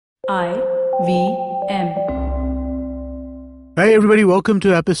I-V-M. Hey everybody, welcome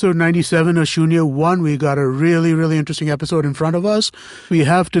to episode 97 of Shunya 1. We got a really interesting episode in front of us. We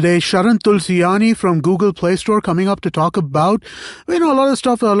have today Sharan Tulsiani from Google Play Store coming up to talk about, a lot of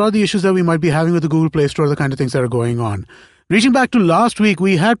stuff, a lot of the issues that we might be having with the Google Play Store, the kind of things that are going on. Reaching back to last week,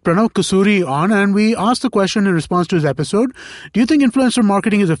 we had Pranav Kasuri on and we asked the question in response to his episode, do you think influencer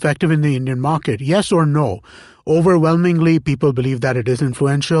marketing is effective in the Indian market? Yes or no? Overwhelmingly, people believe that it is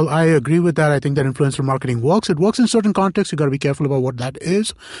influential. I agree with that. I think that influencer marketing works. It works in certain contexts. You got to be careful about what that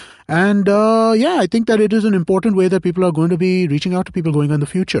is. And I think that it is an important way that people are going to be reaching out to people going in the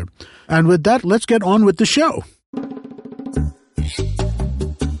future. And with that, let's get on with the show.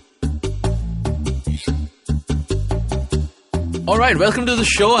 All right, welcome to the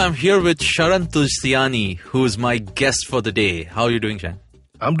show. I'm here with Sharan Tulsiani, who's my guest for the day. How are you doing, Sharan?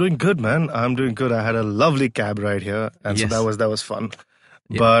 I'm doing good, man. I'm doing good. I had a lovely cab ride here, and Yes. so that was fun.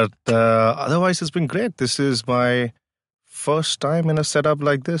 Yeah. But otherwise, it's been great. This is my first time in a setup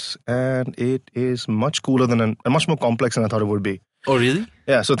like this, and it is much cooler and much more complex than I thought it would be. Oh, really?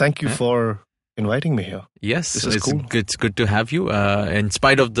 Yeah. So thank you Yeah. for inviting me here. Yes, This is it's cool. good. It's good to have you. In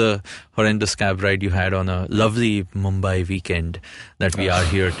spite of the horrendous cab ride you had on a lovely Mumbai weekend, that we are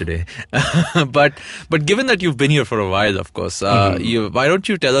here today. but given that you've been here for a while, of course, why don't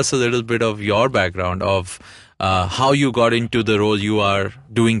you tell us a little bit of your background of how you got into the role you are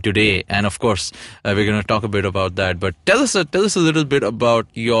doing today, and of course, we're going to talk a bit about that. But tell us a little bit about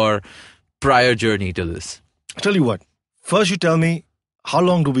your prior journey to this. I tell you what. First, you tell me, how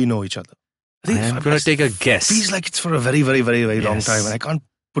long do we know each other? I'm going to take a guess. Feels like it's for a very long Yes. time, and I can't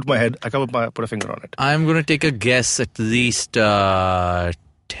put a finger on it. I'm going to take a guess at least 10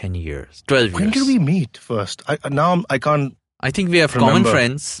 years, 12 years. When did we meet first? I can't. I think we have remember? common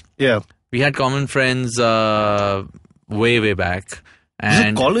friends. Yeah. We had common friends way back. Was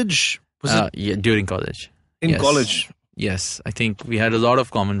And, it college? Was it yeah, during college. in yes. college? Yes, I think we had a lot of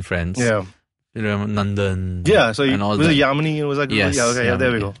common friends. Yeah. You know, Nandan. Yeah, so and all was that. it Yamini? It was like, Yes, yeah, okay, yeah,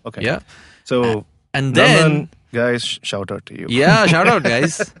 there we Yamini. go. Okay. Yeah. So, And then, Nandan, guys, shout out to you. yeah, shout out,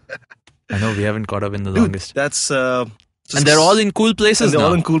 guys. I know we haven't caught up in the Dude, longest. that's... And they're all in cool places and they're now.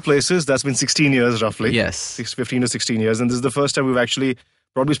 all in cool places. That's been 16 years, roughly. Yes, 15 to 16 years. And this is the first time we've actually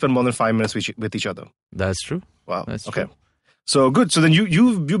probably spent more than 5 minutes with each other. that's true. Wow. That's okay. true. So, good. So then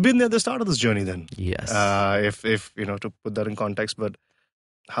you've been there at the start of this journey then. Yes. If to put that in context. But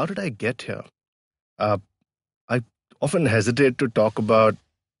how did I get here? I often hesitate to talk about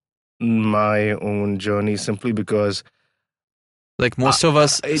my own journey simply because Like most of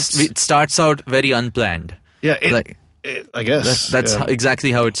us, it starts out very unplanned. yeah, I guess That's yeah.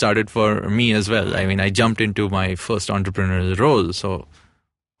 exactly how it started for me as well. I mean, I jumped into my first entrepreneurial role. So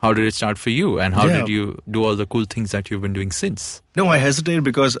how did it start for you? And how Yeah. did you do all the cool things that you've been doing since? No, I hesitate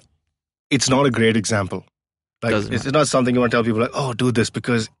because it's not a great example. Like Doesn't it's not something you want to tell people like, oh, do this,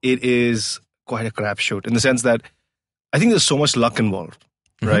 because it is quite a crapshoot in the sense that I think there's so much luck involved,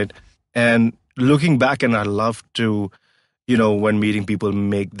 right? And looking back, and I love to, when meeting people,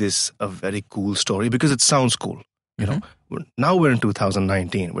 make this a very cool story because it sounds cool. Now we're in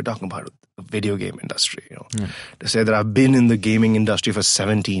 2019. We're talking about the video game industry. To say that I've been in the gaming industry for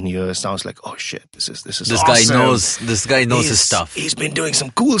 17 years sounds like, oh shit, this is This awesome. guy knows his stuff. He's been doing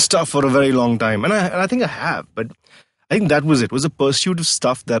some cool stuff for a very long time, and I think I have. But I think that was it. It was a pursuit of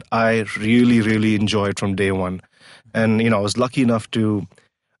stuff that I really enjoyed from day one. And I was lucky enough to,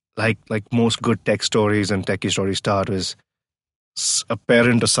 like most good tech stories and techie stories start, is a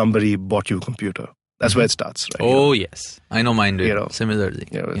parent or somebody bought you a computer. That's where it starts, right? Oh, yes. I know mine did. Similarly.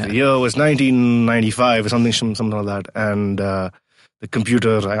 The year was 1995 or something like that. And the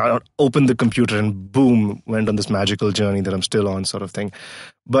computer, I opened the computer and boom, went on this magical journey that I'm still on, sort of thing.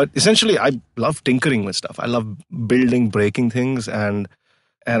 But essentially, I love tinkering with stuff. I love building, breaking things. And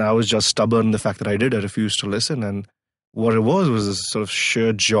I was just stubborn in the fact that I refused to listen. And what it was this sort of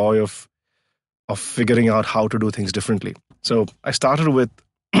sheer joy of figuring out how to do things differently. So I started with...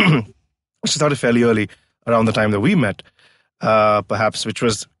 I started fairly early, around the time that we met, perhaps, which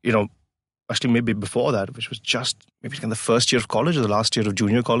was, actually maybe before that, which was just maybe in the first year of college or the last year of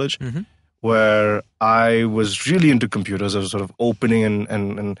junior college, where I was really into computers. I was sort of opening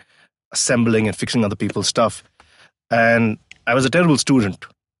and assembling and fixing other people's stuff. And I was a terrible student,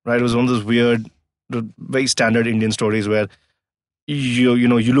 right? It was one of those weird, very standard Indian stories where you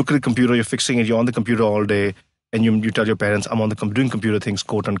look at a computer, you're fixing it, you're on the computer all day, and you tell your parents, I'm on the doing computer things,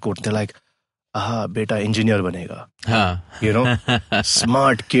 quote unquote. They're like, beta engineer banega.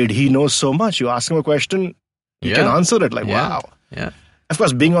 Smart kid, he knows so much. You ask him a question, he can answer it. Like, wow. Yeah. Of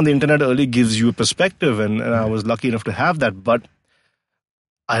course, being on the internet early gives you a perspective, and I was lucky enough to have that. But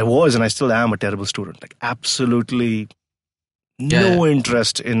I was, and I still am, a terrible student. Like absolutely no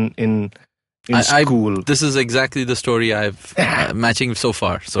interest in school. This is exactly the story I've matching so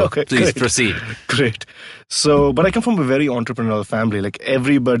far. So Okay, please great. proceed. Great. So, but I come from a very entrepreneurial family. Like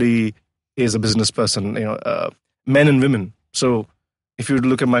everybody is a business person, men and women. So if you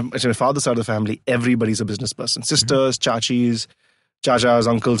look at my father's side of the family, everybody's a business person. Sisters, chachis, chachas,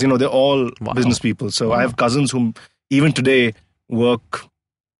 uncles, they're all business people. So I have cousins whom even today work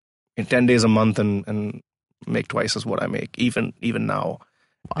in 10 days a month and make twice as what I make, even now.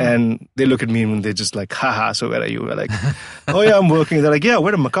 Wow. And they look at me and they're just like, haha, so where are you? We're like, oh yeah, I'm working. They're like, yeah,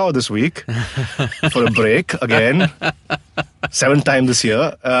 we're in Macau this week for a break again. 7th time this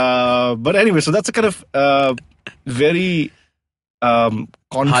year. But anyway, so that's a kind of very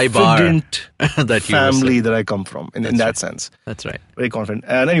confident that family that I come from in that sense. That's right. Very confident.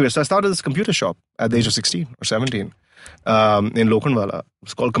 And anyway, so I started this computer shop at the age of 16 or 17 in Lokhandwala.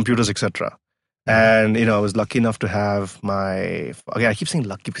 It's called Computers, Etc. And, I was lucky enough to have I keep saying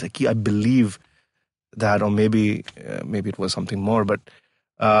lucky because I believe that, or maybe it was something more, but,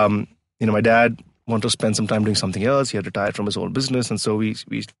 my dad wanted to spend some time doing something else. He had retired from his old business. And so we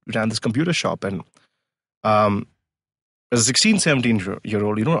ran this computer shop. And as a 16,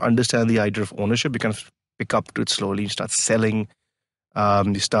 17-year-old, you don't understand the idea of ownership. You kind of pick up to it slowly. You start selling.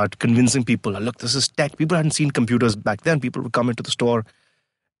 You start convincing people, look, this is tech. People hadn't seen computers back then. People would come into the store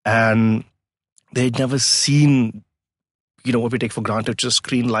and they'd never seen, what we take for granted, just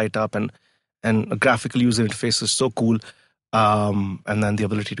screen light up and a graphical user interface is so cool. And then the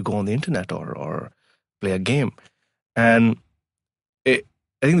ability to go on the internet or play a game. And I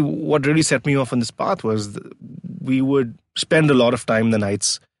think what really set me off on this path was we would spend a lot of time in the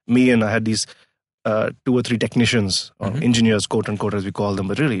nights. Me and I had these 2 or 3 technicians, or engineers, quote unquote, as we call them,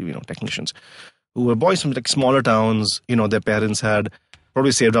 but really, technicians, who were boys from like smaller towns. Their parents had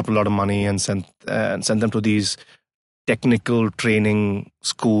probably saved up a lot of money and sent them to these technical training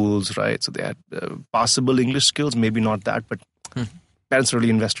schools, right? So they had passable English skills, maybe not that, but parents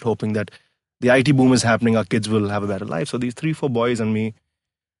really invested, hoping that the IT boom is happening, our kids will have a better life. So these 3-4 boys and me,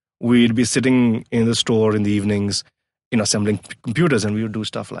 we'd be sitting in the store in the evenings, assembling computers, and we would do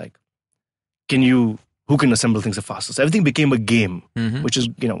stuff like, who can assemble things the fastest? Everything became a game, which is,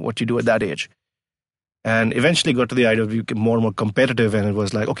 what you do at that age. And eventually got to the idea of you get more and more competitive, and it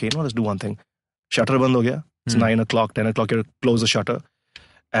was like, okay, let's do one thing. Shutter band ho gaya. It's 9 o'clock, 10 o'clock, you close the shutter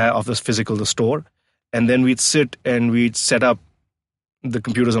of the store. And then we'd sit and we'd set up the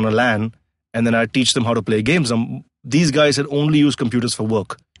computers on a LAN, and then I'd teach them how to play games. These guys had only used computers for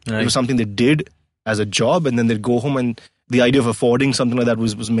work. Right. It was something they did as a job, and then they'd go home, and the idea of affording something like that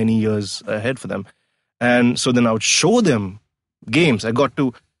was many years ahead for them. And so then I would show them games. I got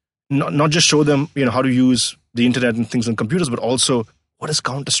to not just show them, how to use the internet and things on computers, but also what is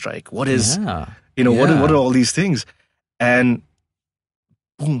Counter-Strike? What is, what are all these things? And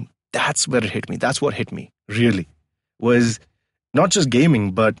boom, that's where it hit me. That's what hit me, really, was not just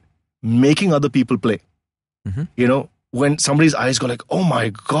gaming, but making other people play. When somebody's eyes go like, oh my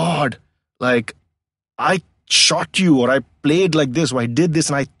God, like I shot you, or I played like this, or I did this,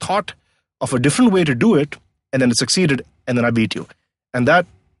 and I thought of a different way to do it, and then it succeeded, and then I beat you. And that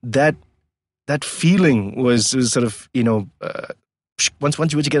feeling was sort of,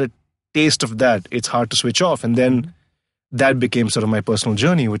 once you get a taste of that, it's hard to switch off. And then that became sort of my personal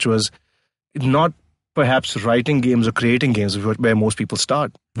journey, which was not perhaps writing games or creating games, where most people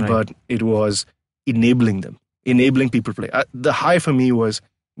start, but it was enabling people to play. The high for me was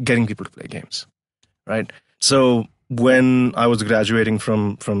getting people to play games, right? So when I was graduating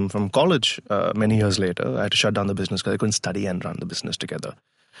from college many years later, I had to shut down the business because I couldn't study and run the business together.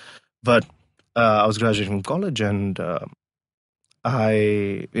 But I was graduating from college, and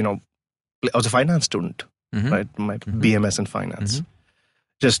I was a finance student, right? My BMS in finance.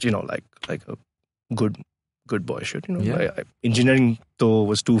 Just, like a good boy should, engineering though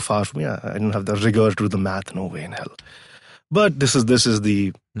was too far for me. I didn't have the rigor to do the math, no way in hell. But this is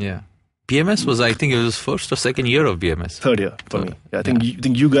the BMS was, I think it was first or second year of BMS. Third year for me. Yeah, I think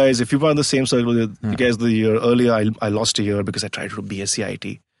you guys, if you were in the same circle, you guys the year earlier, I lost a year because I tried to do BSc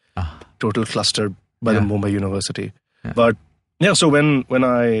IT. Total clustered by the Mumbai University. But so when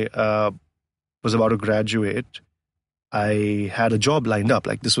I was about to graduate, I had a job lined up.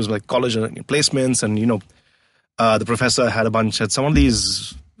 Like this was like college placements, and the professor had some of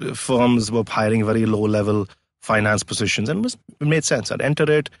these firms were hiring very low level finance positions, and it made sense. I'd enter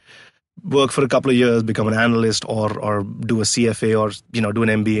it, work for a couple of years, become an analyst, or do a CFA, or do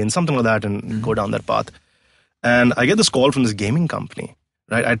an MBA and something like that, and go down that path. And I get this call from this gaming company,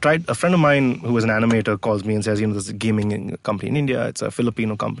 right? I tried, a friend of mine who was an animator calls me and says, there's a gaming company in India. It's a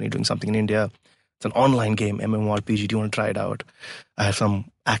Filipino company doing something in India. It's an online game, MMORPG. Do you want to try it out? I have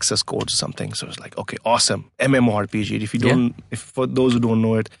some access codes or something. So it's like, okay, awesome. MMORPG. If for those who don't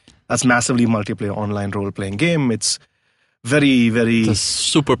know it, that's massively multiplayer online role-playing game. It's very, very... It's a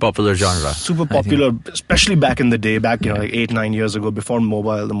super popular genre. Super popular, especially back in the day, like 8-9 years ago, before the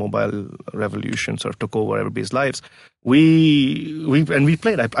mobile revolution sort of took over everybody's lives. We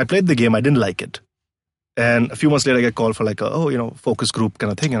played. I played the game. I didn't like it. And a few months later, I get called for like a, focus group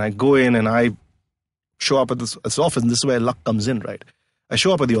kind of thing. And I go in and I show up at this office, and this is where luck comes in, right? I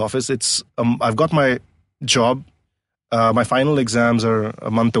show up at the office. It's I've got my job. My final exams are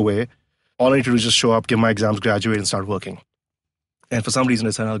a month away. All I need to do is just show up, give my exams, graduate, and start working. And for some reason,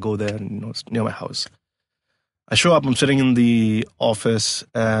 I said, I'll go there, and it's near my house. I show up, I'm sitting in the office,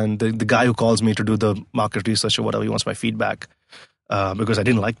 and the guy who calls me to do the market research or whatever, he wants my feedback because I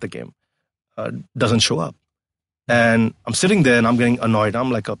didn't like the game, doesn't show up. And I'm sitting there, and I'm getting annoyed.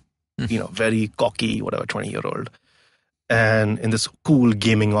 I'm like a very cocky, 20-year-old. And in this cool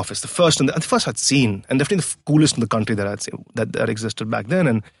gaming office, the first I'd seen, and definitely the coolest in the country that I'd seen, that existed back then.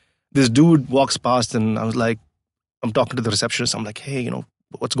 And this dude walks past, and I was like, I'm talking to the receptionist. I'm like, hey,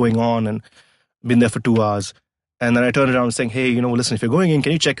 what's going on? And been there for 2 hours. And then I turned around saying, hey, listen, if you're going in,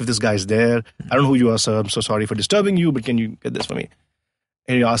 can you check if this guy's there? I don't know who you are, sir. I'm so sorry for disturbing you, but can you get this for me?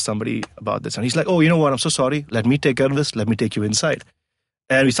 And he asked somebody about this. And he's like, oh, you know what? I'm so sorry. Let me take care of this. Let me take you inside.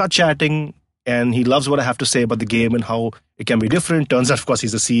 And we start chatting. And he loves what I have to say about the game and how it can be different. Turns out, of course,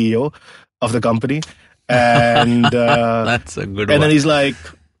 he's the CEO of the company. And that's a good one. And then he's like,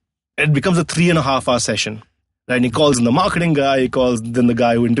 it becomes a 3.5-hour session. Right? And he calls in the marketing guy. He calls then the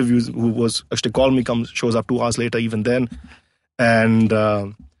guy who was actually called me, shows up 2 hours later, even then. And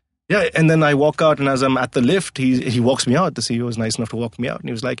and then I walk out, and as I'm at the lift, he walks me out. The CEO was nice enough to walk me out. And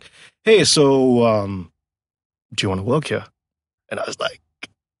he was like, hey, so do you want to work here? And I was like,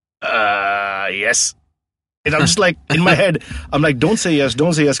 yes. And I'm just like, in my head, I'm like, don't say yes,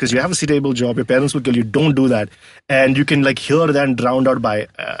 because you have a stable job, your parents will kill you, don't do that. And you can hear that drowned out by,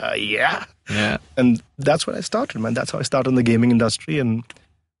 yeah. Yeah. And that's where I started, man. That's how I started in the gaming industry. And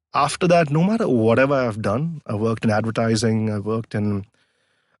after that, no matter whatever I've done, I worked in advertising, I worked in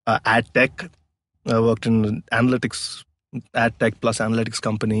ad tech, I worked in analytics, ad tech plus analytics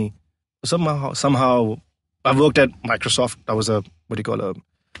company. Somehow, I worked at Microsoft. I was a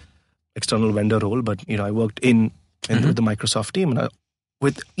external vendor role, but I worked in with the Microsoft team, and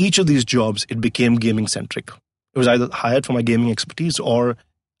with each of these jobs, it became gaming centric. It was either hired for my gaming expertise, or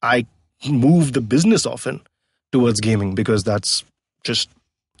I moved the business often towards gaming, because that's just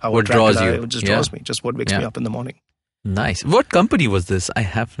how what draws you. It just draws me, just what wakes me up in the morning. Nice. What company was this? I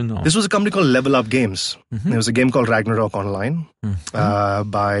have to know. This was a company called Level Up Games. There was a game called Ragnarok Online,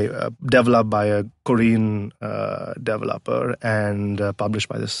 developed by a Korean developer and published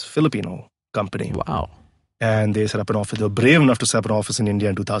by this Filipino company. Wow. And they set up an office. They were brave enough to set up an office in India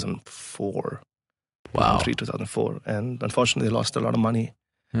in 2004. Wow. 2004. And unfortunately, they lost a lot of money.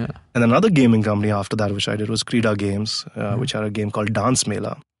 Yeah. And another gaming company after that, which I did, was Krida Games, which had a game called Dance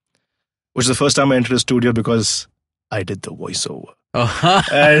Mela, which is the first time I entered a studio because I did the voiceover. Oh.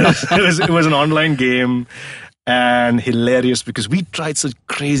 And it was an online game, and hilarious because we tried such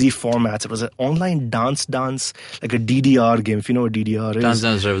crazy formats. It was an online dance, like a DDR game, if you know what DDR is.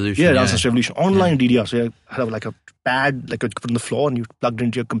 Dance Revolution. Yeah, Dance Revolution. Online DDR. So you had like a pad, like you put on the floor, and you plugged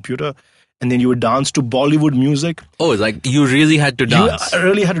into your computer, and then you would dance to Bollywood music. Oh, like you really had to dance. You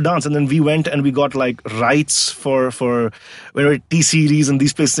really had to dance. And then we went and we got rights for T-Series and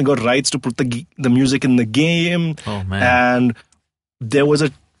these places, and got rights to put the music in the game. Oh, man. And there was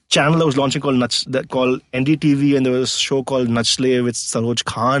a channel that was launching called NDTV, and there was a show called Nachle with Saroj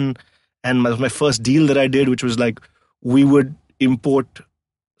Khan. And my first deal that I did, which was we would import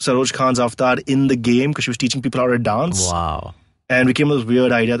Saroj Khan's avatar in the game because she was teaching people how to dance. Wow. And we came with this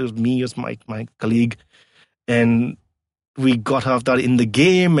weird idea. It was me as my colleague. And we got her avatar in the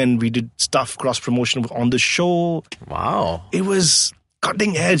game, and we did stuff, cross-promotion on the show. Wow. It was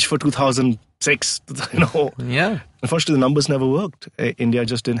cutting edge for 2006, Yeah. Unfortunately, the numbers never worked. India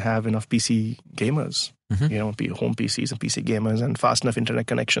just didn't have enough PC gamers, home PCs and PC gamers, and fast enough internet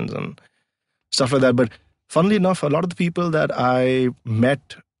connections and stuff like that. But funnily enough, a lot of the people that I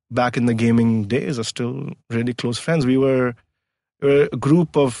met back in the gaming days are still really close friends. We were a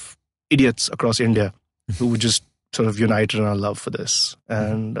group of idiots across India who just sort of united in our love for this.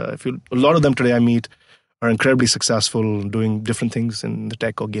 And a lot of them today I meet are incredibly successful, doing different things in the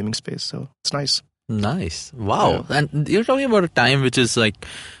tech or gaming space. So it's nice. Nice. Wow. Yeah. And you're talking about a time which is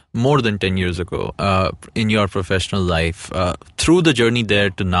more than 10 years ago in your professional life, through the journey there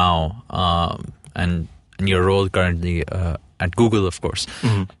to now, and your role currently at Google, of course,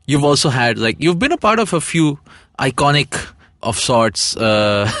 you've also had, you've been a part of a few iconic of sorts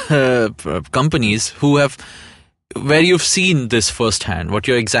companies where you've seen this firsthand, what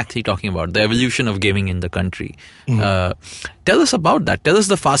you're exactly talking about, the evolution of gaming in the country. Tell us about that. Tell us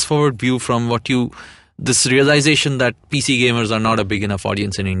the fast forward view from this realization that PC gamers are not a big enough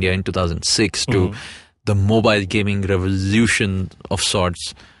audience in India in 2006 to the mobile gaming revolution of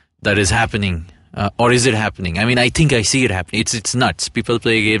sorts that is happening. Or is it happening? I mean, I think I see it happening. It's nuts. People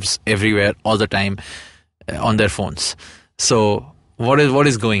play games everywhere all the time on their phones. So what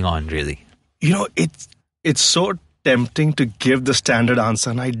is going on, really? It's so tempting to give the standard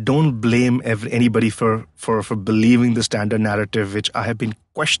answer, and I don't blame anybody for believing the standard narrative, which I have been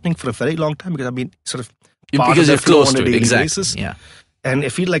questioning for a very long time because I've been sort of because you're close to it, exactly. Basis. Yeah, and I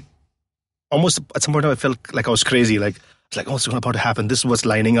feel like almost at some point I felt like I was crazy. Like it's like, oh, it's about to happen. This is what's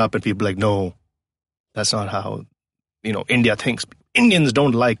lining up, and people are like, no, that's not how India thinks. Indians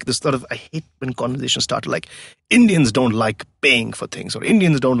don't like this sort of. I hate when conversations start like Indians don't like paying for things, or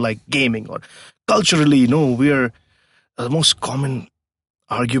Indians don't like gaming, or culturally, no, we're the most common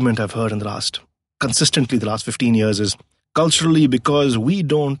argument I've heard consistently the last 15 years is culturally because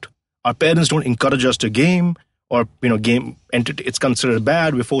our parents don't encourage us to game, or game entity, it's considered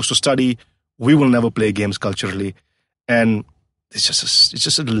bad. We're forced to study. We will never play games culturally, and it's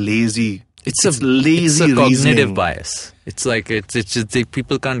just a lazy. It's a lazy cognitive reasoning. bias. It's like it's just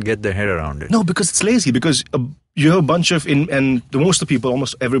people can't get their head around it. No, because it's lazy. Because you have a bunch of and the most of the people,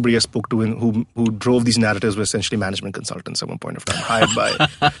 almost everybody I spoke to who drove these narratives were essentially management consultants at one point of time,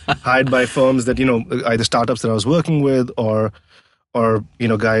 hired by firms that either startups that I was working with or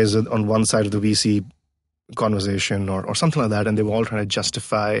guys on one side of the VC conversation or something like that, and they were all trying to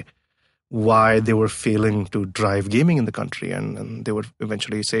justify why they were failing to drive gaming in the country, and they would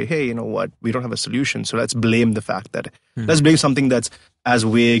eventually say, hey, you know what, we don't have a solution, so let's blame the fact that let's blame something that's as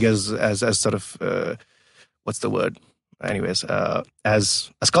vague as sort of what's the word, anyways,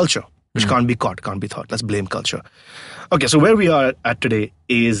 as culture, which can't be caught, can't be thought. Let's blame culture. Okay, so where we are at today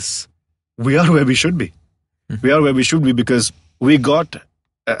is we are where we should be. We are where we should be because we got,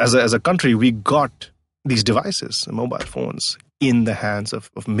 as a country, we got these devices, mobile phones, in the hands of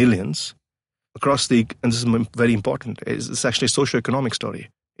millions across and this is very important, it's actually a socio-economic story.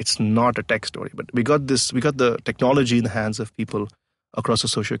 It's not a tech story, but we got the technology in the hands of people across the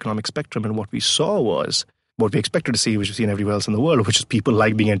socio-economic spectrum, and what we saw was what we expected to see, which we've seen everywhere else in the world, which is people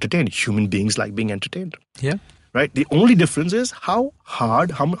like being entertained. Human beings like being entertained. Yeah. Right? The only difference is how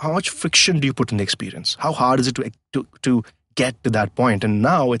much friction do you put in the experience? How hard is it to get to that point? And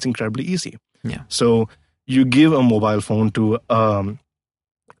now it's incredibly easy. Yeah. So you give a mobile phone to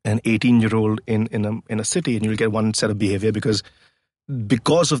an 18-year-old in a city, and you'll get one set of behavior because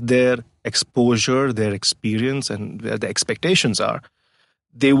of their exposure, their experience, and where the expectations are.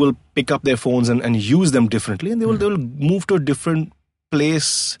 They will pick up their phones and use them differently, and they will move to a different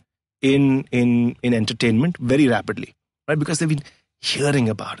place in entertainment very rapidly, right? Because they've been hearing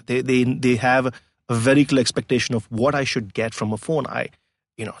about it. They have a very clear expectation of what I should get from a phone.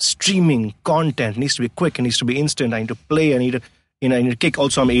 Streaming content needs to be quick, it needs to be instant. I need to play, I need to kick.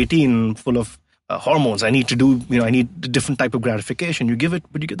 Also, I'm 18, full of hormones. I need to do, I need a different type of gratification. You give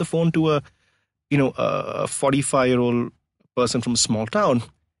the phone to a 45-year-old person from a small town.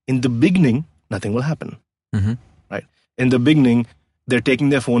 In the beginning, nothing will happen, right? In the beginning, they're taking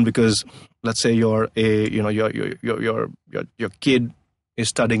their phone because, let's say your kid is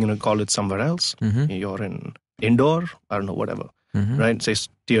studying in a college somewhere else. You're in Indore, I don't know, whatever, right? Say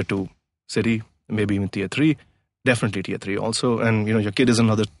tier 2 city, maybe even tier 3. Definitely tier 3 also. And, your kid is in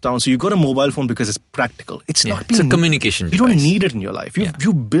another town. So you got a mobile phone because it's practical. It's not it's a communication device. You don't need it in your life.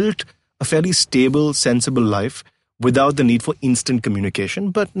 You built a fairly stable, sensible life without the need for instant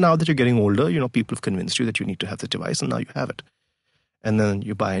communication. But now that you're getting older, people have convinced you that you need to have the device, and now you have it. And then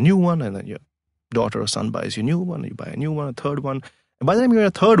you buy a new one, and then your daughter or son buys you a new one, and you buy a new one, a third one. And by the time you're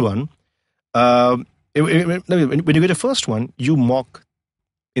a third one, when you get a first one, you mock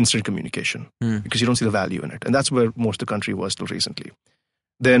instant communication because you don't see the value in it. And that's where most of the country was till recently.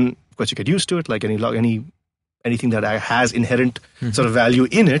 Then, of course, you get used to it, like anything that has inherent sort of value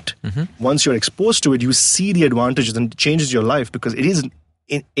in it. Once you're exposed to it, you see the advantages, and it changes your life because it is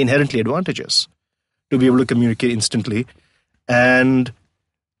inherently advantageous to be able to communicate instantly. And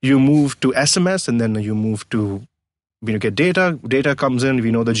you move to SMS, and then you move to get data. Data comes in.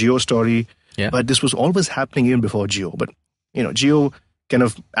 We know the Geo story. Yeah. But this was always happening even before Geo. But, Geo kind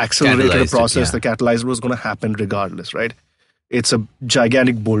of accelerated the process. The catalyzer was going to happen regardless, right? It's a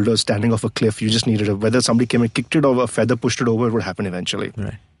gigantic boulder standing off a cliff. You just needed whether somebody came and kicked it or a feather pushed it over, it would happen eventually.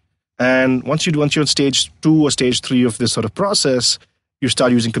 Right. And once you're on stage 2 or stage 3 of this sort of process, you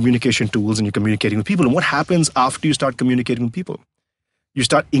start using communication tools and you're communicating with people. And what happens after you start communicating with people? You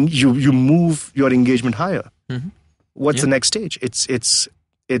start you move your engagement higher. Mm-hmm. What's the next stage?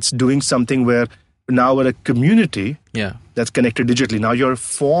 It's doing something where now we're a community that's connected digitally. Now your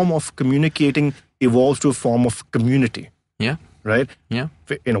form of communicating evolves to a form of community. Yeah. Right? Yeah.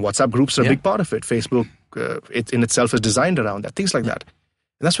 WhatsApp groups are a big part of it. Facebook, it in itself is designed around that. Things like that.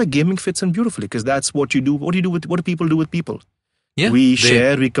 And that's why gaming fits in beautifully, because that's what you do. What do people do with people? Yeah. We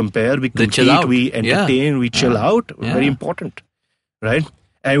share, we compare, we compete, we entertain, we chill out. Very important. Right?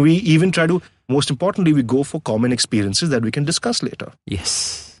 And we even try to, most importantly, we go for common experiences that we can discuss later.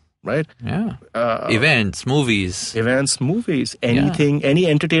 Yes. Right? Yeah. Events, movies, anything, any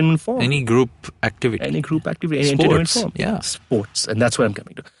entertainment form. Any group activity. Any Sports, entertainment form. Yeah. Sports. And that's what I'm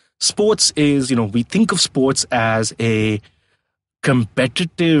coming to. Sports is, we think of sports as a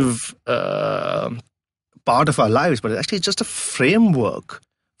competitive part of our lives, but actually it's just a framework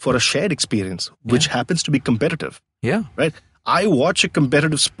for a shared experience, which happens to be competitive. Yeah. Right? I watch a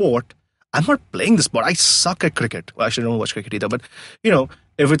competitive sport. I'm not playing the sport. I suck at cricket. Well, actually, I don't watch cricket either. But,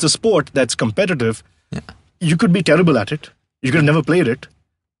 if it's a sport that's competitive, you could be terrible at it. You could have never played it.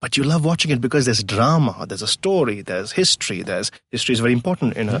 But you love watching it because there's drama, there's a story, there's history. History is very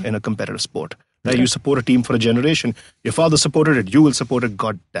important in a competitive sport. Right? You support a team for a generation. Your father supported it. You will support it.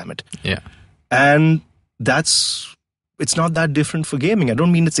 God damn it. Yeah. And it's not that different for gaming. I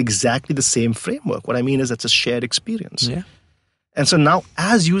don't mean it's exactly the same framework. What I mean is it's a shared experience. Yeah. And so now,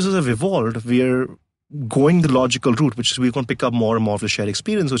 as users have evolved, we're going the logical route, which is we're going to pick up more and more of the shared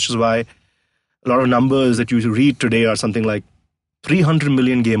experience, which is why a lot of numbers that you read today are something like 300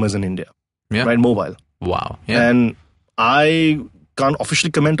 million gamers in India, right? Mobile. Wow. Yeah. And I can't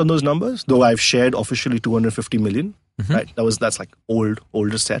officially comment on those numbers, though I've shared officially 250 million, right? That's like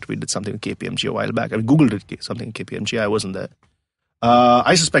older set. We did something with KPMG a while back. I Googled it, something with KPMG. I wasn't there.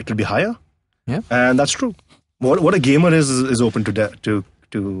 I suspect it'll be higher. Yeah. And that's true. What a gamer is open to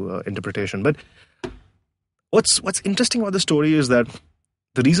interpretation. But what's interesting about the story is that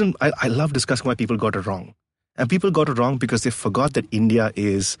the reason I love discussing why people got it wrong. And people got it wrong because they forgot that India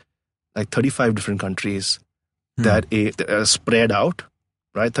is like 35 different countries that are spread out,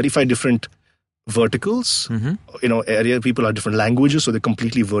 right? 35 different verticals, area. People are different languages, so they're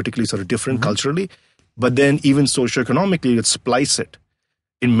completely vertically sort of different culturally. But then even socioeconomically, you splice it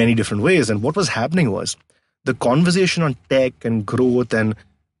in many different ways. And what was happening was the conversation on tech and growth and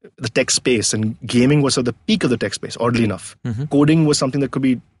the tech space, and gaming was at the peak of the tech space, oddly enough. Coding was something that could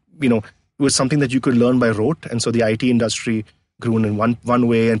be, it was something that you could learn by rote. And so the IT industry grew in one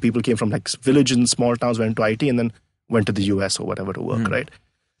way, and people came from like villages and small towns, went to IT, and then went to the US or whatever to work, right?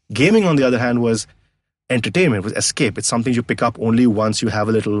 Gaming, on the other hand, was entertainment, was escape. It's something you pick up only once you have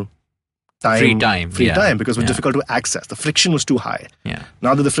a little free time, because it was difficult to access. The friction was too high. Yeah.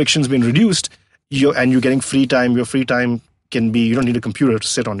 Now that the friction's been reduced, you're getting free time. Your free time can be, you don't need a computer to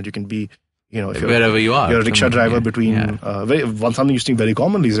sit on it. You can be, if wherever you are. You're a rickshaw driver between, something you see very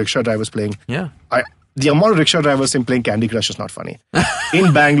commonly is rickshaw drivers playing. Yeah. The amount of rickshaw drivers playing Candy Crush is not funny.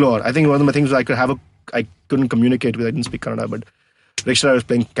 In Bangalore, I think one of the things I couldn't communicate with, I didn't speak Kannada, but rickshaw drivers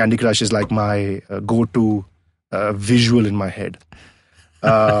playing Candy Crush is like my go-to visual in my head.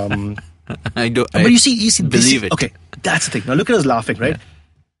 But you see, believe it. Okay, that's the thing. Now look at us laughing, right?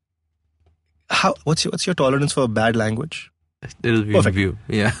 What's your tolerance for bad language? It'll be in view.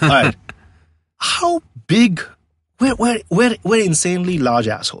 Yeah. All right. How big? We're insanely large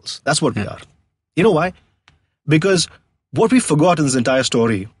assholes. That's what we are. You know why? Because what we forgot in this entire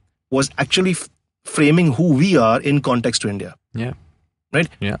story was actually framing who we are in context to India. Yeah. Right?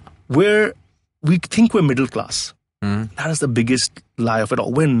 Yeah. We think we're middle class. That is the biggest lie of it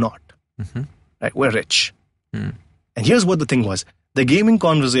all. We're not. Right? We're rich. And here's what the thing was. The gaming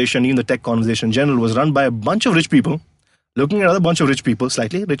conversation, even the tech conversation in general, was run by a bunch of rich people, looking at another bunch of rich people,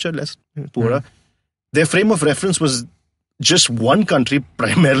 slightly richer, less poorer. Their frame of reference was just one country,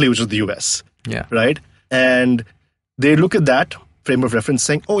 primarily, which was the US. Yeah. Right? And they look at that frame of reference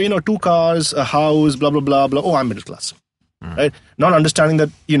saying, 2 cars, a house, blah, blah, blah, blah. Oh, I'm middle class. Right? Not understanding that,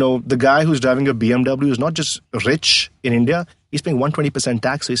 the guy who's driving a BMW is not just rich in India. He's paying 120%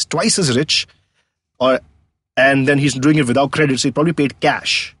 tax, so he's twice as rich. And then he's doing it without credit, so he probably paid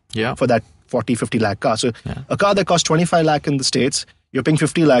cash for that 40, 50 lakh car. So a car that costs 25 lakh in the States, you're paying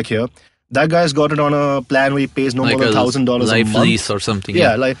 50 lakh here. That guy's got it on a plan where he pays no more than $1,000 a month. Life lease or something.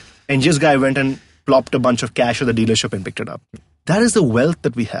 And this guy went and plopped a bunch of cash at the dealership and picked it up. That is the wealth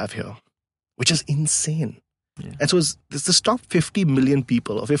that we have here, which is insane. And so it's this top 50 million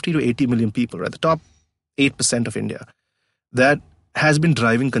people, or 50 to 80 million people, right? The top 8% of India that has been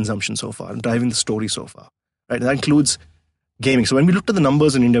driving consumption so far, driving the story so far, right? And that includes gaming. So when we looked at the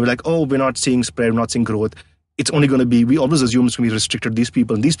numbers in India, we're like, oh, we're not seeing spread, we're not seeing growth. It's only going to be, we always assume it's going to be restricted to these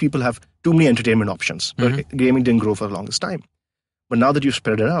people. And these people have too many entertainment options. But gaming didn't grow for the longest time. But now that you've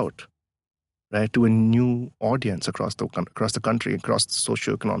spread it out, right, to a new audience across the country, across the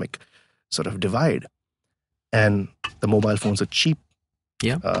socioeconomic sort of divide, and the mobile phones are cheap,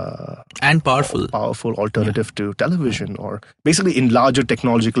 and powerful alternative to television, or basically in larger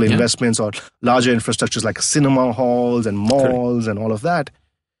technological investments or larger infrastructures like cinema halls and malls and all of that,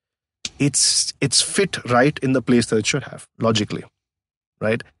 it's fit right in the place that it should have, logically,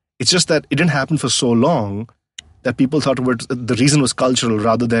 right? It's just that it didn't happen for so long that people thought the reason was cultural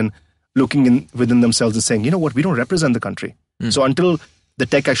rather than looking within themselves and saying, you know what, we don't represent the country. So until the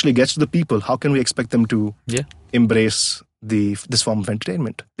tech actually gets to the people, how can we expect them to embrace this form of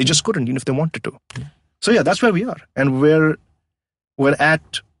entertainment? They just couldn't, even if they wanted to. So that's where we are. And we're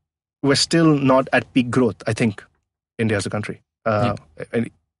still not at peak growth, I think, India as a country. And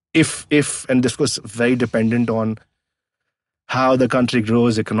and this was very dependent on how the country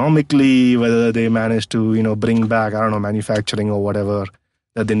grows economically, whether they manage to, bring back, manufacturing or whatever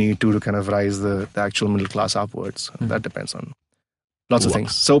that they need to kind of rise the actual middle class upwards. That depends on lots of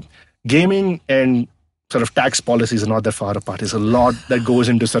things. So gaming and sort of tax policies are not that far apart. There's a lot that goes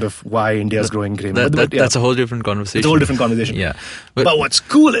into sort of why India is growing gaming. That's a whole different conversation. It's a whole different conversation. Yeah. But what's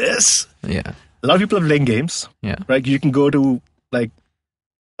cool is a lot of people are playing games. Right? You can go to like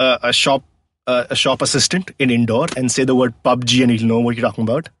a shop assistant in indoor and say the word PUBG and he'll know what you're talking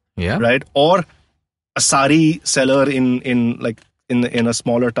about. Right? Or a sari seller in a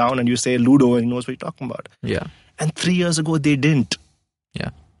smaller town and you say Ludo and he knows what you're talking about. And 3 years ago they didn't.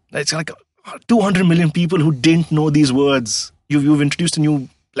 It's like 200 million people who didn't know these words. You've introduced a new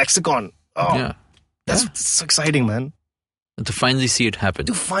lexicon. That's exciting, man. To finally see it happen.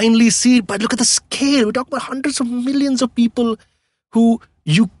 But look at the scale. We're talking about hundreds of millions of people who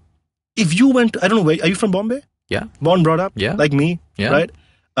if you went to, I don't know, are you from Bombay? Born, brought up? Like me? Right?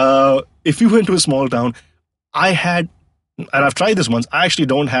 If you went to a small town, and I've tried this once, I actually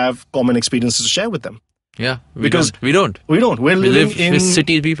don't have common experiences to share with them. We don't. We're living in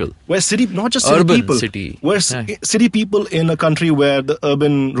city people. We're city, not just city urban people. City. We're city people in a country where the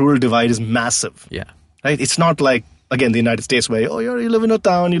urban-rural divide is massive. Right? It's not like, again, the United States where, you live in a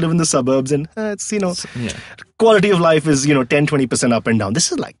town, you live in the suburbs, and it's, quality of life is, 10-20% up and down.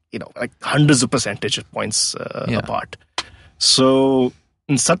 This is like hundreds of percentage points apart. So,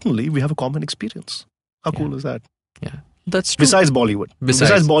 and suddenly we have a common experience. How cool is that? That's true. Besides Bollywood.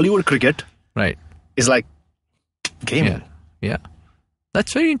 Besides Bollywood, cricket. Right. Is like gaming.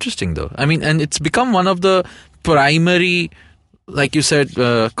 That's very interesting though. I mean, and it's become one of the primary, like you said,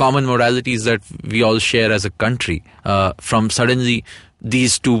 common modalities that we all share as a country. From suddenly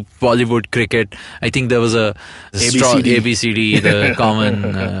these two, Bollywood, cricket. I think there was a strong ABCD, the common,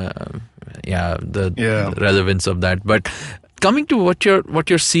 the relevance of that. But coming to what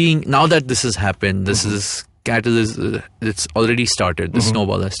you're seeing now that this has happened, this is catalyst. It's already started. The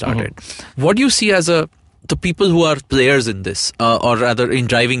snowball has started. What do you see as the people who are players in this, or rather in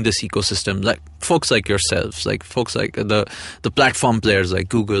driving this ecosystem, like folks like yourselves, like folks like the platform players like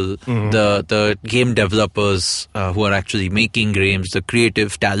Google, the game developers who are actually making games, the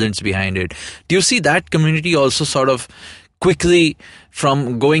creative talents behind it. Do you see that community also sort of quickly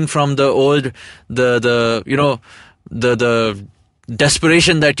going from the old the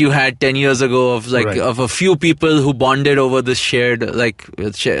desperation that you had 10 years ago of of a few people who bonded over this shared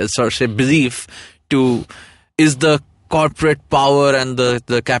belief to is the corporate power and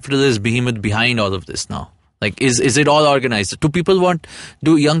the capitalist behemoth behind all of this now? Like, is it all organized?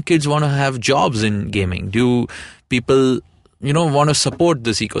 Do young kids want to have jobs in gaming? Do people, want to support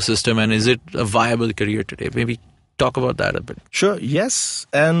this ecosystem, and is it a viable career today? Maybe talk about that a bit. Sure. Yes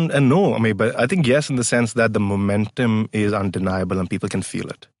and no. I mean, but I think yes in the sense that the momentum is undeniable and people can feel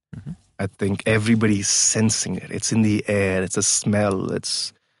it. I think everybody's sensing it. It's in the air. It's a smell.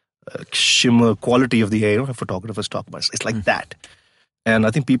 It's a shimmer, quality of the air. Photographers talk about it. It's like that. And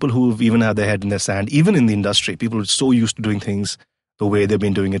I think people who've even had their head in the sand, even in the industry, people who are so used to doing things the way they've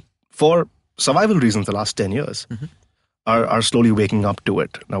been doing it for survival reasons the last 10 years, are slowly waking up to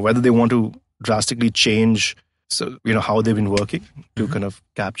it. Now, whether they want to drastically change how they've been working to kind of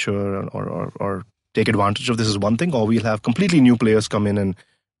capture or take advantage of this is one thing, or we'll have completely new players come in and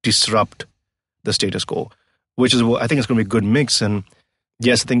disrupt the status quo, which is what I think is going to be a good mix. And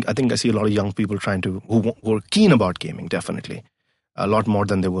yes, I think I see a lot of young people who are keen about gaming, definitely, a lot more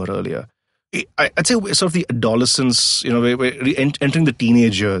than they were earlier. I'd say sort of the adolescence, we're entering the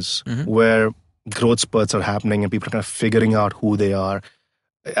teenage years where growth spurts are happening and people are kind of figuring out who they are.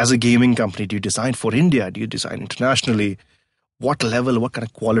 As a gaming company, do you design for India? Do you design internationally? What level, what kind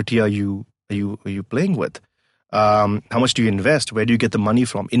of quality are you playing with? How much do you invest? Where do you get the money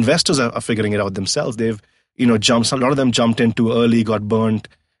from? Investors are figuring it out themselves. They've, a lot of them jumped in too early, got burnt,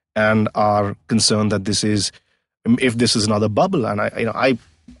 and are concerned that if this is another bubble. And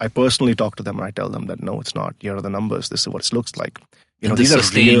I personally talk to them and I tell them that no, it's not. Here are the numbers. This is what it looks like. These are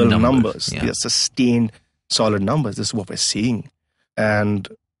real numbers. Yeah. These are sustained, solid numbers. This is what we're seeing. And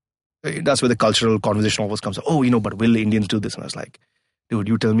that's where the cultural conversation always comes. Oh, but will Indians do this? And I was like, dude,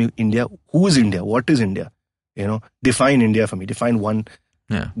 you tell me India. Who is India? What is India? Define India for me. Define one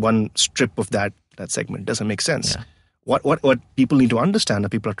strip of that segment. It doesn't make sense. Yeah. What people need to understand, that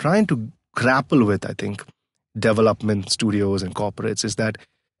people are trying to grapple with, I think, development studios and corporates, is that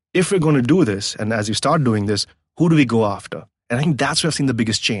if we're going to do this, and as you start doing this, who do we go after? And I think that's where I've seen the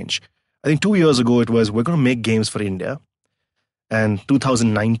biggest change. I think 2 years ago it was, we're going to make games for India. And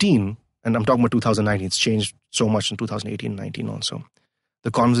 2019, and I'm talking about 2019, it's changed so much in 2018, 19 also.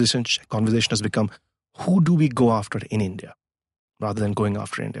 The conversation has become, who do we go after in India? Rather than going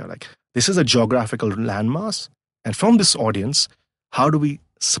after India. Like, this is a geographical landmass. And from this audience, how do we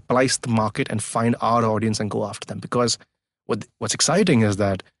splice the market and find our audience and go after them? Because what's exciting is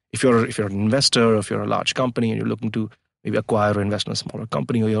that if you're an investor, if you're a large company and you're looking to maybe acquire or invest in a smaller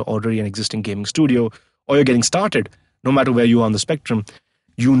company, or you're already an existing gaming studio, or you're getting started, no matter where you are on the spectrum,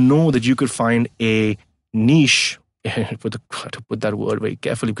 you know that you could find a niche, to put that word very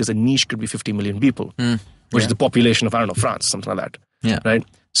carefully, because a niche could be 50 million people, which is the population of, France, something like that. Yeah. Right?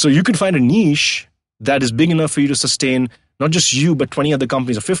 So you could find a niche that is big enough for you to sustain not just you, but 20 other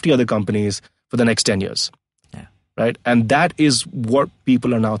companies or 50 other companies for the next 10 years. Yeah. Right? And that is what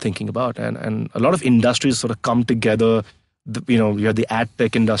people are now thinking about. And a lot of industries sort of come together. You have the ad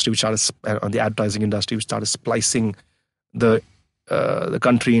tech industry, the advertising industry, which started splicing the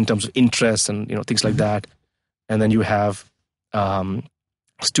country in terms of interests and things like that. And then you have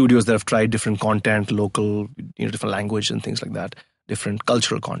studios that have tried different content, local, different language and things like that, different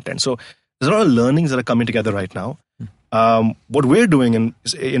cultural content. So there's a lot of learnings that are coming together right now. What we're doing, and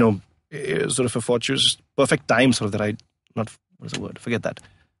is sort of a fortuitous, perfect time, sort of what is the word? Forget that.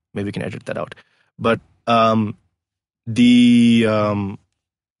 Maybe we can edit that out. But the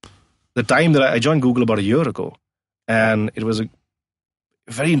time that I joined Google about a year ago, and it was a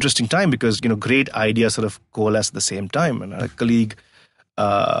very interesting time because great ideas sort of coalesce at the same time. And I had a colleague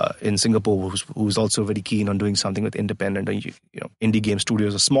in Singapore who's also very keen on doing something with independent, indie game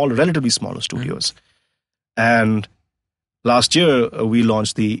studios, or relatively smaller studios. And last year we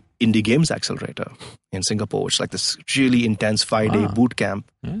launched the Indie Games Accelerator in Singapore, which is like this really intense 5-day boot camp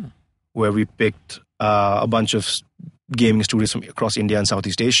where we picked a bunch of gaming studios from across India and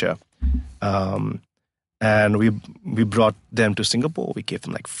Southeast Asia. And we brought them to Singapore. We gave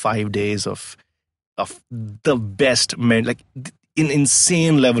them like 5 days of the best an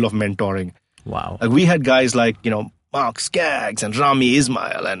insane level of mentoring. Wow. Like, we had guys like, Mark Skaggs and Rami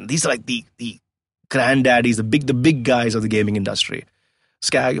Ismail, and these are like the granddaddies, the big guys of the gaming industry.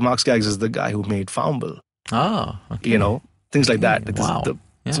 Mark Skaggs is the guy who made Foundable. Okay. Things like that. Wow.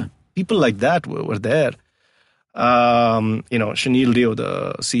 So people like that were there. Shanil Dio,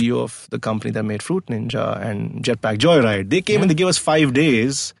 the CEO of the company that made Fruit Ninja and Jetpack Joyride, they came and they gave us 5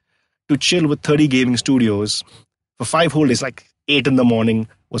 days to chill with 30 gaming studios for 5 whole days. Like 8 in the morning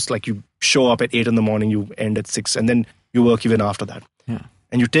was like, you show up at 8 in the morning, you end at 6, and then you work even after that. Yeah.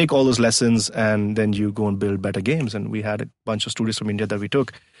 And you take all those lessons and then you go and build better games. And we had a bunch of studios from India that we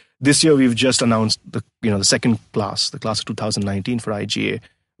took. This year we've just announced the second class, the class of 2019 for IGA.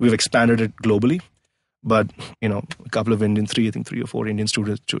 We've expanded it globally. But, a couple of Indian, 3 or 4 Indian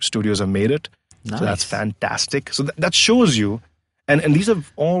studios have made it. Nice. So that's fantastic. So that shows you, and these are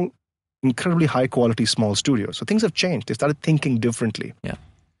all incredibly high quality small studios. So things have changed. They started thinking differently. Yeah.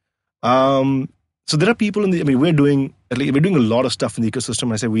 So there are people we're doing a lot of stuff in the ecosystem.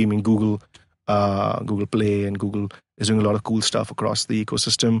 When I say we, I mean Google, Google Play, and Google is doing a lot of cool stuff across the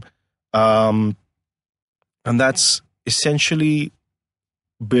ecosystem. And that's essentially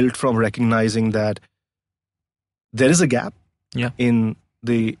built from recognizing that there is a gap in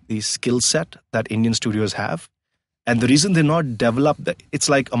the skill set that Indian studios have. And the reason they're not developed, it's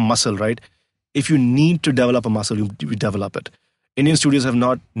like a muscle, right? If you need to develop a muscle, you develop it. Indian studios have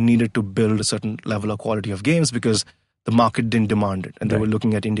not needed to build a certain level of quality of games because the market didn't demand it. And they were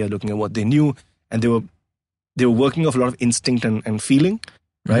looking at India, looking at what they knew. And they were working off a lot of instinct and feeling,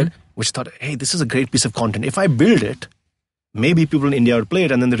 right? Which thought, hey, this is a great piece of content. If I build it, maybe people in India would play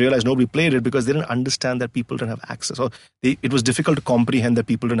it, and then they realized nobody played it because they didn't understand that people didn't have access. Or it was difficult to comprehend that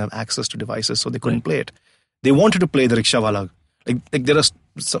people didn't have access to devices, so they couldn't play it. They wanted to play the rickshaw wala. Like there are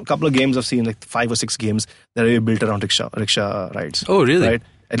a couple of games I've seen, like 5 or 6 games that are built around rickshaw rides. Oh, really? Right?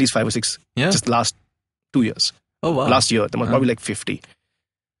 At least 5 or 6. Yeah. Just last 2 years. Oh, wow. Last year, there was probably like 50.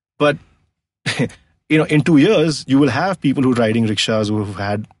 But in 2 years, you will have people who are riding rickshaws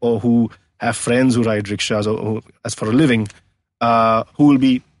who have friends who ride rickshaws or as for a living, who will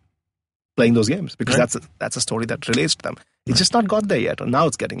be playing those games because that's a story that relates to them. It's just not got there yet, or now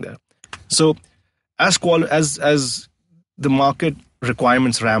it's getting there. So as the market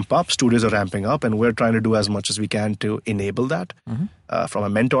requirements ramp up, studios are ramping up, and we're trying to do as much as we can to enable that. From a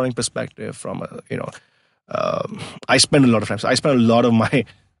mentoring perspective, I spend a lot of time. So I spend a lot of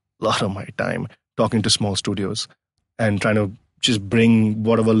my time talking to small studios and trying to just bring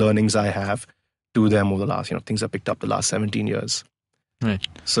whatever learnings I have to them over the last, things I picked up the last 17 years. Right.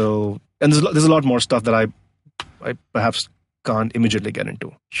 So, and there's a lot more stuff that I perhaps can't immediately get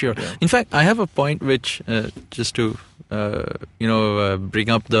into. Sure. Yeah. In fact, I have a point which, just to, bring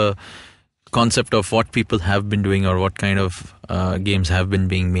up the concept of what people have been doing or what kind of games have been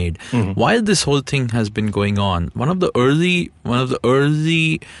being made. While this whole thing has been going on, one of the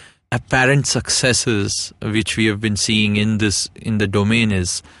early apparent successes which we have been seeing in the domain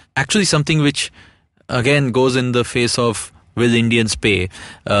is actually something which again goes in the face of will Indians pay,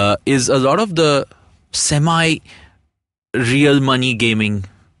 is a lot of the semi real money gaming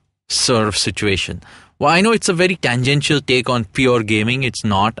sort of situation. Well, I know it's a very tangential take on pure gaming. It's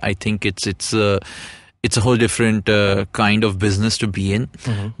not. I think it's a whole different kind of business to be in.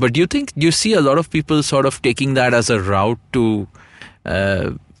 But do you see a lot of people sort of taking that as a route to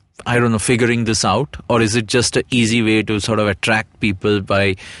figuring this out? Or is it just an easy way to sort of attract people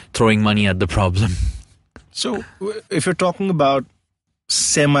by throwing money at the problem? So if you're talking about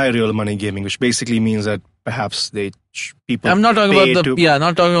semi-real money gaming, which basically means that perhaps people I'm not talking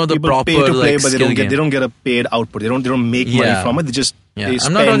about the proper pay to play, like, but they don't get a paid output. They don't make money from it. They just they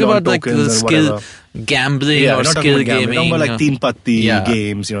I'm not talking about like the skill whatever. gambling or skill gaming. We're talking about like Teen Patti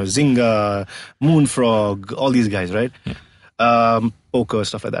games, Zynga, Moonfrog, all these guys, right? Poker,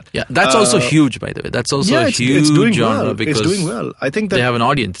 stuff like that. Yeah, that's also huge, by the way. That's also a huge genre because it's doing well. I think that they have an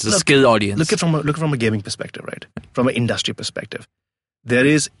audience. It's a skill audience. Look from a gaming perspective, right? From an industry perspective, there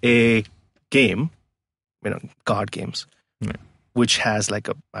is a game, card games, which has like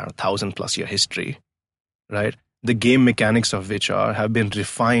a 1,000+ year history, right? The game mechanics of which have been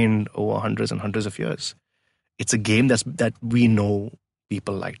refined over hundreds and hundreds of years. It's a game that we know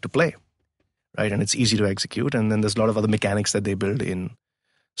people like to play, right? And it's easy to execute. And then there's a lot of other mechanics that they build in.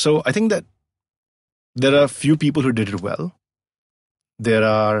 So I think that there are a few people who did it well. There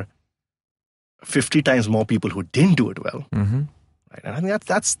are 50 times more people who didn't do it well. Right? And I think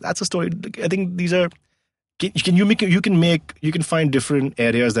that's a story. I think these are. You can find different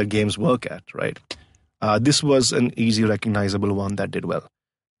areas that games work at, right? This was an easy, recognizable one that did well,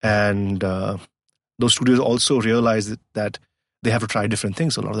 and those studios also realized that they have to try different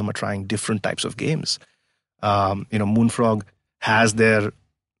things. A lot of them are trying different types of games. Moonfrog has their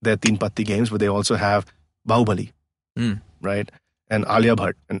Teen Patti games, but they also have Bahubali, right? And Alia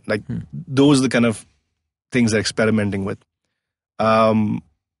Bhatt, and those are the kind of things they're experimenting with.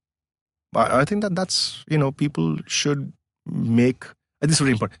 I think that's people should make. And this is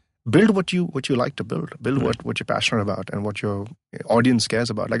really important. Build what you like to build. Build what you're passionate about and what your audience cares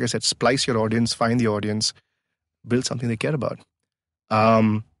about. Like I said, splice your audience, find the audience, build something they care about.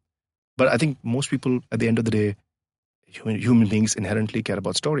 But I think most people, at the end of the day, human beings inherently care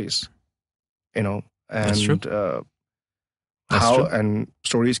about stories. And That's true. And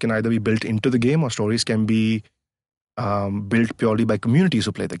stories can either be built into the game or stories can be built purely by communities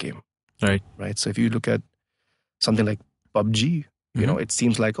who play the game. Right. So if you look at something like PUBG, it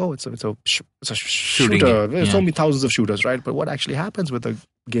seems like it's a shooter. There's so many thousands of shooters, right? But what actually happens with a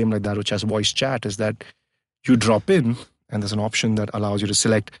game like that, which has voice chat, is that you drop in and there's an option that allows you to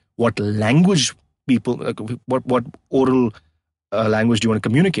select what language what oral language do you want to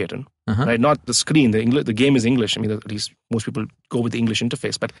communicate in, right? Not the screen. The game is English. I mean, at least most people go with the English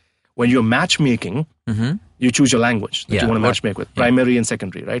interface. But when you're matchmaking, you choose your language that you want to matchmake with, primary and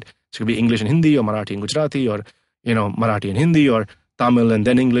secondary, right? So it could be English and Hindi, or Marathi and Gujarati, or Marathi and Hindi, or Tamil and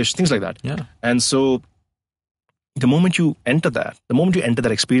then English, things like that. Yeah. And so the moment you enter that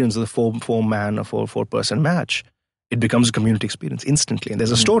experience of the four-man or four-person match, it becomes a community experience instantly. And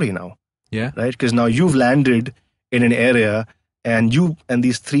there's a story now. Yeah. Right? Because now you've landed in an area and you and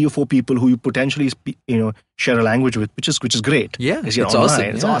these 3 or 4 people who you potentially share a language with, which is great. Yeah, because you're it's online. awesome.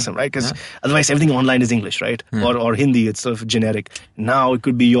 It's Yeah. awesome, right? Because otherwise everything online is English, right? Or Hindi. It's sort of generic. Now it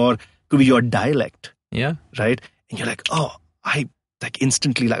could be your dialect, Yeah. right? And you're like, oh, I like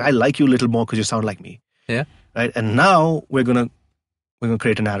instantly like I like you a little more because you sound like me. Yeah. Right. And now we're gonna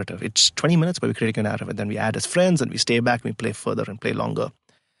create a narrative. It's 20 minutes, but we're creating a narrative, and then we add as friends, and we stay back, and we play further and play longer.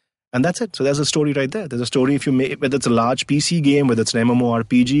 And that's it. So there's a story right there. There's a story if you make, whether it's a large PC game, whether it's an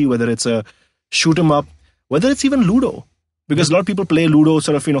MMORPG, whether it's a shoot 'em up, whether it's even Ludo. Because a lot of people play Ludo,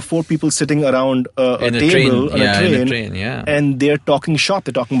 sort of, 4 people sitting around a table on a train, and they're talking shop.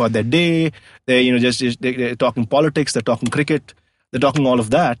 They're talking about their day. They're, they're talking politics. They're talking cricket. They're talking all of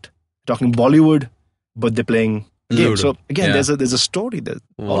that. They're talking Bollywood, but they're playing games. So again, there's a story there.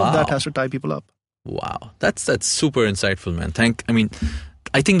 All of that has to tie people up. Wow, that's super insightful, man.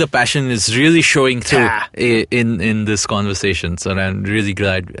 I think the passion is really showing through in this conversation. So I'm really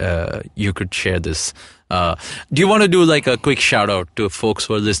glad you could share this. Do you want to do like a quick shout out to folks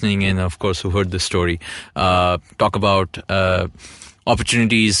who are listening in, of course, who heard this story? Talk about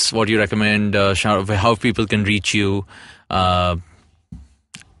opportunities, what you recommend, how people can reach you, or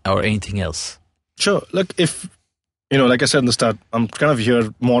anything else. Sure. Look, if like I said in the start, I'm kind of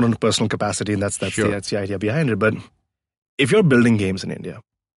here more on a personal capacity, and that's the idea behind it. But if you're building games in India,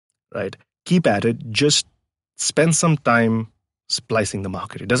 right, keep at it. Just spend some time splicing the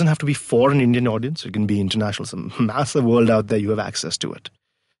market. It doesn't have to be for an Indian audience. It can be international. It's a massive world out there. You have access to it.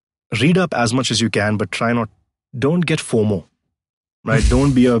 Read up as much as you can, but don't get FOMO, right?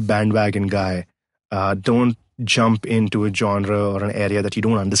 Don't be a bandwagon guy. Don't jump into a genre or an area that you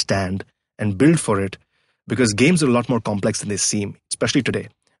don't understand and build for it, because games are a lot more complex than they seem, especially today.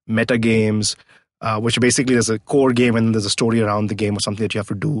 Meta games, which basically there's a core game and there's a story around the game or something that you have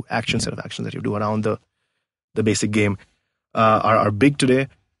to do, set of actions that you do around the basic game, are big today.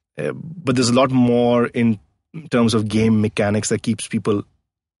 But there's a lot more in terms of game mechanics that keeps people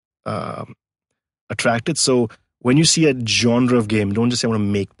attracted. So when you see a genre of game, don't just say, I want to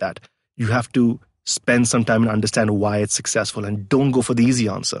make that. You have to spend some time and understand why it's successful, and don't go for the easy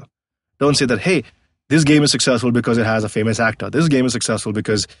answer. Don't say that, hey, this game is successful because it has a famous actor. This game is successful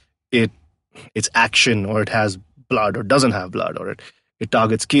because it's action, or it has blood, or doesn't have blood, or it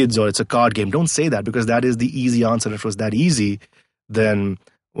targets kids, or it's a card game. Don't say that, because that is the easy answer. If it was that easy, then,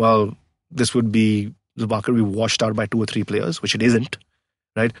 well, the market would be washed out by 2 or 3 players, which it isn't,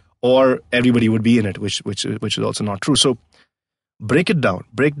 right? Or everybody would be in it, which is also not true. So break it down.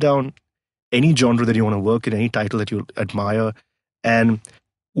 Break down any genre that you want to work in, any title that you admire, and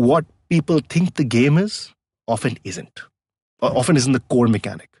what people think the game is often isn't. Or often isn't the core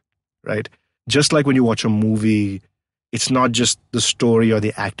mechanic, right? Just like when you watch a movie, it's not just the story or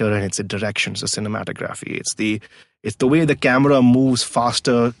the actor, and it's the direction, it's the cinematography, it's the way the camera moves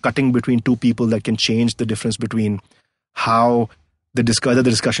faster, cutting between 2 people, that can change the difference between how the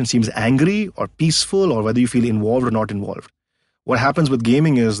discussion seems angry or peaceful, or whether you feel involved or not involved. What happens with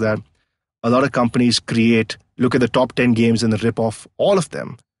gaming is that a lot of companies look at the top 10 games and they rip off all of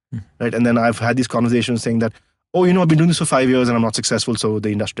them, right? And then I've had these conversations saying that, oh, I've been doing this for 5 years and I'm not successful, so the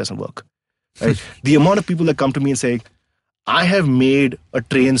industry doesn't work. Right? The amount of people that come to me and say, I have made a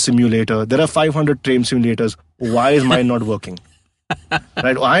train simulator. There are 500 train simulators. Why is mine not working?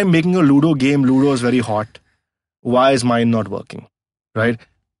 Right? I'm making a Ludo game. Ludo is very hot. Why is mine not working? Right?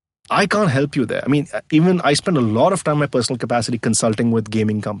 I can't help you there. I mean, even I spend a lot of time in my personal capacity consulting with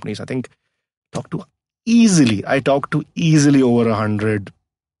gaming companies. I talk to easily over 100.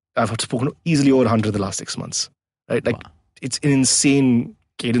 I've spoken to easily over 100 the last 6 months. Right? Like, wow. It's an insane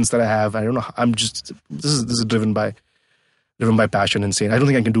cadence that I have. I don't know. This is driven by passion, insane. I don't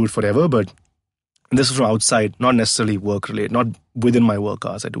think I can do it forever, but this is from outside, not necessarily work related, not within my work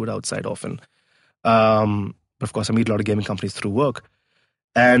hours. I do it outside often. But of course, I meet a lot of gaming companies through work.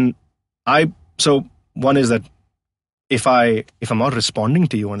 And so one is that if I'm not responding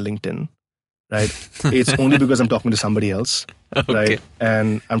to you on LinkedIn, right, it's only because I'm talking to somebody else, okay. Right?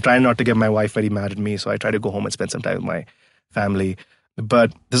 And I'm trying not to get my wife very mad at me, so I try to go home and spend some time with my family.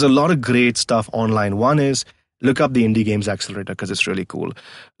 But there's a lot of great stuff online. One is, look up the Indie Games Accelerator, because it's really cool.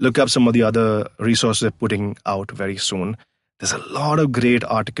 Look up some of the other resources they're putting out very soon. There's a lot of great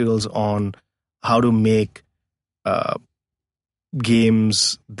articles on how to make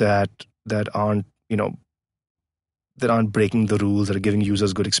games that aren't breaking the rules, that are giving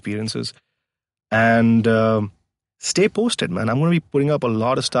users good experiences. And stay posted, man. I'm going to be putting up a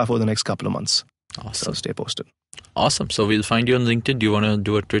lot of stuff over the next couple of months. Awesome. So stay posted. Awesome. So we'll find you on LinkedIn. Do you want to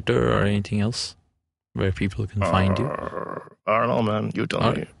do a Twitter or anything else where people can find you? I don't know, man. You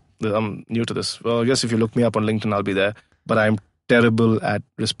tell me. I'm new to this. Well, I guess if you look me up on LinkedIn, I'll be there. But I'm terrible at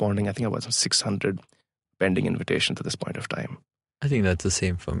responding. I think about 600 pending invitations at this point of time. I think that's the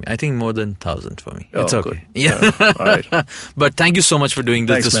same for me. I think more than 1,000 for me. Oh, it's okay. good. Yeah. All right. But thank you so much for doing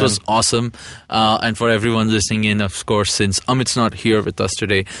this. Thanks, this man. was awesome. And for everyone listening in, of course, since Amit's not here with us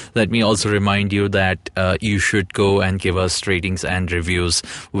today, let me also remind you that you should go and give us ratings and reviews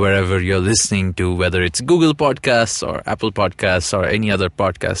wherever you're listening to, whether it's Google Podcasts or Apple Podcasts or any other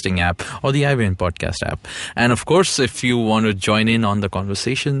podcasting app or the IVN Podcast app. And of course, if you want to join in on the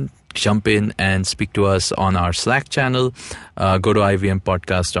conversation, jump in and speak to us on our Slack channel. Go to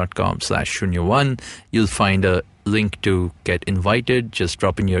ivmpodcast.com/Shunya1. You'll find a link to get invited. Just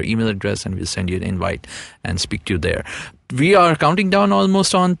drop in your email address and we'll send you an invite and speak to you there. We are counting down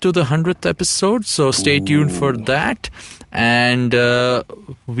almost on to the 100th episode, so stay tuned for that. And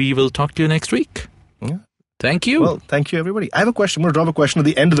we will talk to you next week. Yeah. Thank you. Well, thank you, everybody. I have a question. I'm going to drop a question at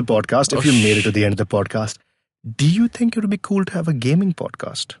the end of the podcast. If you made it to the end of the podcast, do you think it would be cool to have a gaming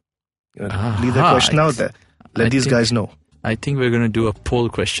podcast? Leave that question out there. Let these guys know. I think we're going to do a poll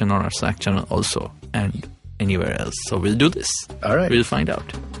question on our Slack channel also and anywhere else. So we'll do this. All right. We'll find out.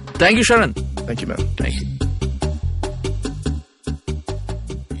 Thank you, Sharan. Thank you, man. Thank you.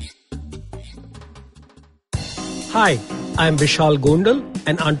 Hi, I'm Vishal Gondal,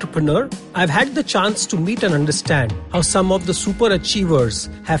 an entrepreneur. I've had the chance to meet and understand how some of the super achievers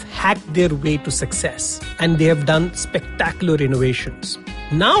have hacked their way to success, and they have done spectacular innovations.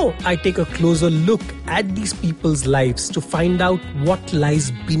 Now I take a closer look at these people's lives to find out what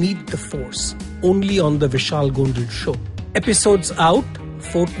lies beneath the force, only on the Vishal Gondal Show. Episodes out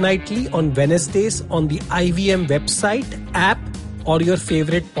fortnightly on Wednesdays on the IVM website, app, or your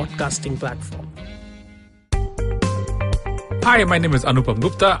favorite podcasting platform. Hi, my name is Anupam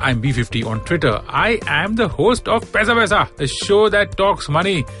Gupta. I'm B50 on Twitter. I am the host of Paisa Vaisa, the show that talks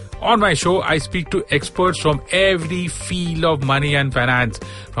money. On my show, I speak to experts from every field of money and finance,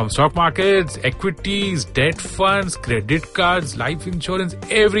 from stock markets, equities, debt funds, credit cards, life insurance,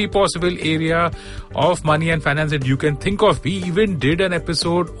 every possible area of money and finance that you can think of. We even did an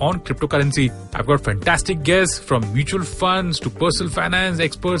episode on cryptocurrency. I've got fantastic guests from mutual funds to personal finance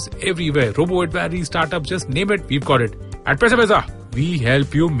experts everywhere. Robo-advisory, startups, just name it, we've got it. At Paisa Vaisa, we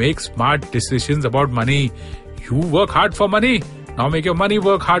help you make smart decisions about money. You work hard for money. Now make your money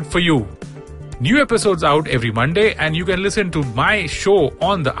work hard for you. New episodes out every Monday, and you can listen to my show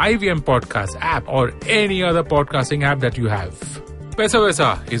on the IVM Podcast app or any other podcasting app that you have. Paisa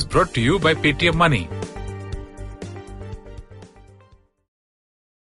Vaisa is brought to you by Paytm Money.